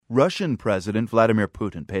Russian President Vladimir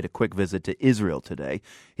Putin paid a quick visit to Israel today.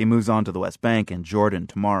 He moves on to the West Bank and Jordan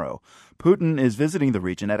tomorrow. Putin is visiting the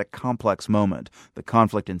region at a complex moment. The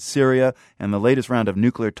conflict in Syria and the latest round of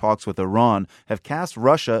nuclear talks with Iran have cast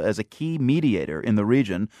Russia as a key mediator in the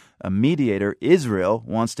region, a mediator Israel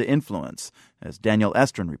wants to influence, as Daniel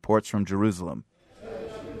Estrin reports from Jerusalem.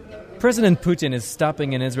 President Putin is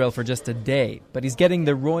stopping in Israel for just a day, but he's getting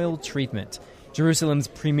the royal treatment. Jerusalem's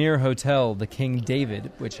premier hotel, the King David,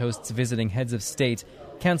 which hosts visiting heads of state,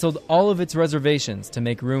 canceled all of its reservations to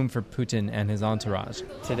make room for Putin and his entourage.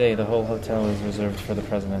 Today, the whole hotel is reserved for the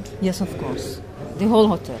president. Yes, of course. The whole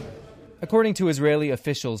hotel. According to Israeli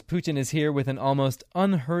officials, Putin is here with an almost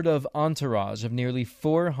unheard-of entourage of nearly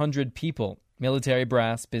 400 people, military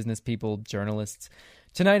brass, business people, journalists.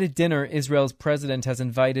 Tonight at dinner, Israel's president has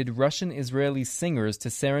invited Russian-Israeli singers to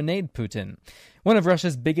serenade Putin. One of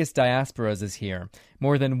Russia's biggest diasporas is here.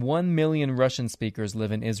 More than 1 million Russian speakers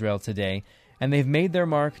live in Israel today, and they've made their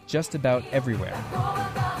mark just about everywhere.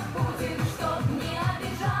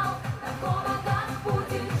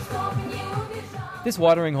 This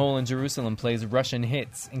watering hole in Jerusalem plays Russian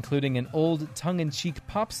hits, including an old tongue-in-cheek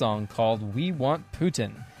pop song called We Want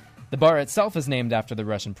Putin. The bar itself is named after the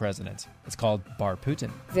Russian president. It's called Bar Putin.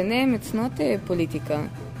 The name, it's not political.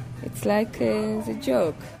 It's like a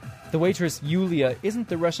joke. The waitress Yulia isn't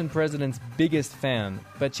the Russian president's biggest fan,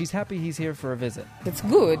 but she's happy he's here for a visit. It's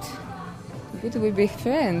good. Good we be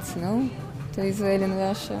friends, no? To Israel and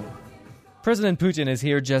Russia. President Putin is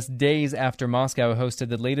here just days after Moscow hosted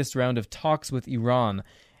the latest round of talks with Iran.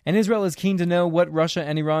 And Israel is keen to know what Russia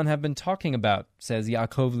and Iran have been talking about, says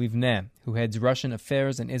Yaakov Livneh, who heads Russian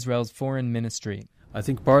affairs in Israel's foreign ministry. I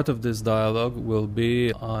think part of this dialogue will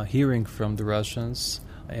be hearing from the Russians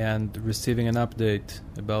and receiving an update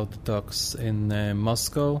about the talks in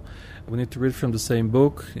Moscow. We need to read from the same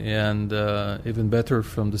book and even better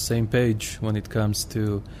from the same page when it comes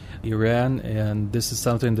to Iran, and this is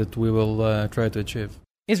something that we will try to achieve.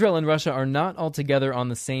 Israel and Russia are not altogether on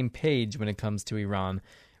the same page when it comes to Iran.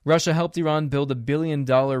 Russia helped Iran build a $1 billion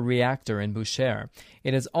reactor in Bushehr.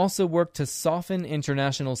 It has also worked to soften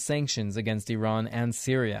international sanctions against Iran and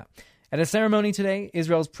Syria. At a ceremony today,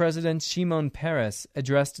 Israel's President Shimon Peres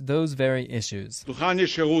addressed those very issues.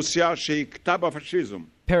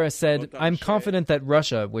 Peres said, "I'm confident that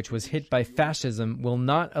Russia, which was hit by fascism, will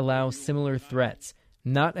not allow similar threats.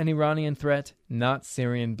 Not an Iranian threat, not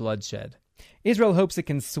Syrian bloodshed." Israel hopes it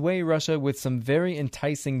can sway Russia with some very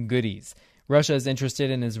enticing goodies. Russia is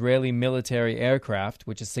interested in Israeli military aircraft,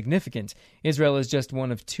 which is significant. Israel is just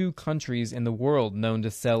one of 2 countries in the world known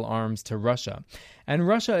to sell arms to Russia. And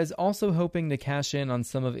Russia is also hoping to cash in on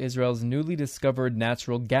some of Israel's newly discovered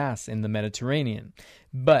natural gas in the Mediterranean.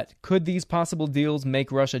 But could these possible deals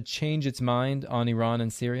make Russia change its mind on Iran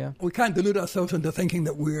and Syria? We can't delude ourselves into thinking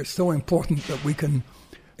that we're so important that we can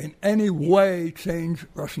in any way change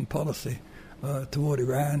Russian policy toward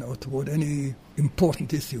Iran or toward any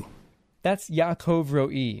important issue. That's Yaakov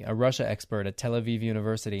Ro'i, a Russia expert at Tel Aviv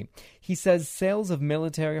University. He says sales of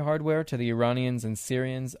military hardware to the Iranians and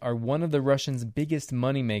Syrians are one of the Russians' biggest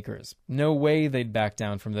moneymakers. No way they'd back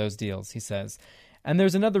down from those deals, he says. And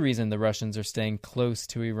there's another reason the Russians are staying close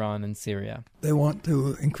to Iran and Syria. They want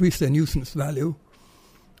to increase their nuisance value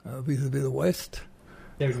vis-à-vis the West.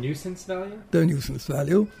 Their nuisance value? Their nuisance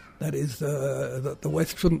value. That is, that the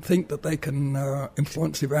West shouldn't think that they can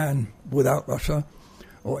influence Iran without Russia,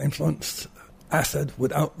 or influence Assad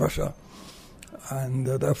without Russia. And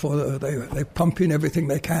therefore they pump in everything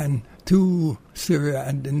they can to Syria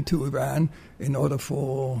and into Iran in order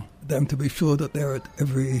for them to be sure that they're at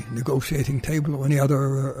every negotiating table or any other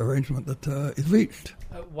arrangement that is reached.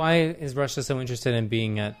 Why is Russia so interested in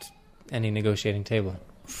being at any negotiating table?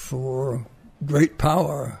 For great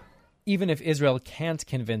power. Even if Israel can't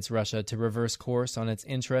convince Russia to reverse course on its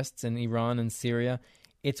interests in Iran and Syria,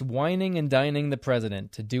 it's whining and dining the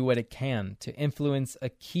president to do what it can to influence a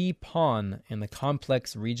key pawn in the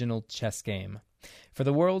complex regional chess game. For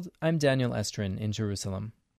The World, I'm Daniel Estrin in Jerusalem.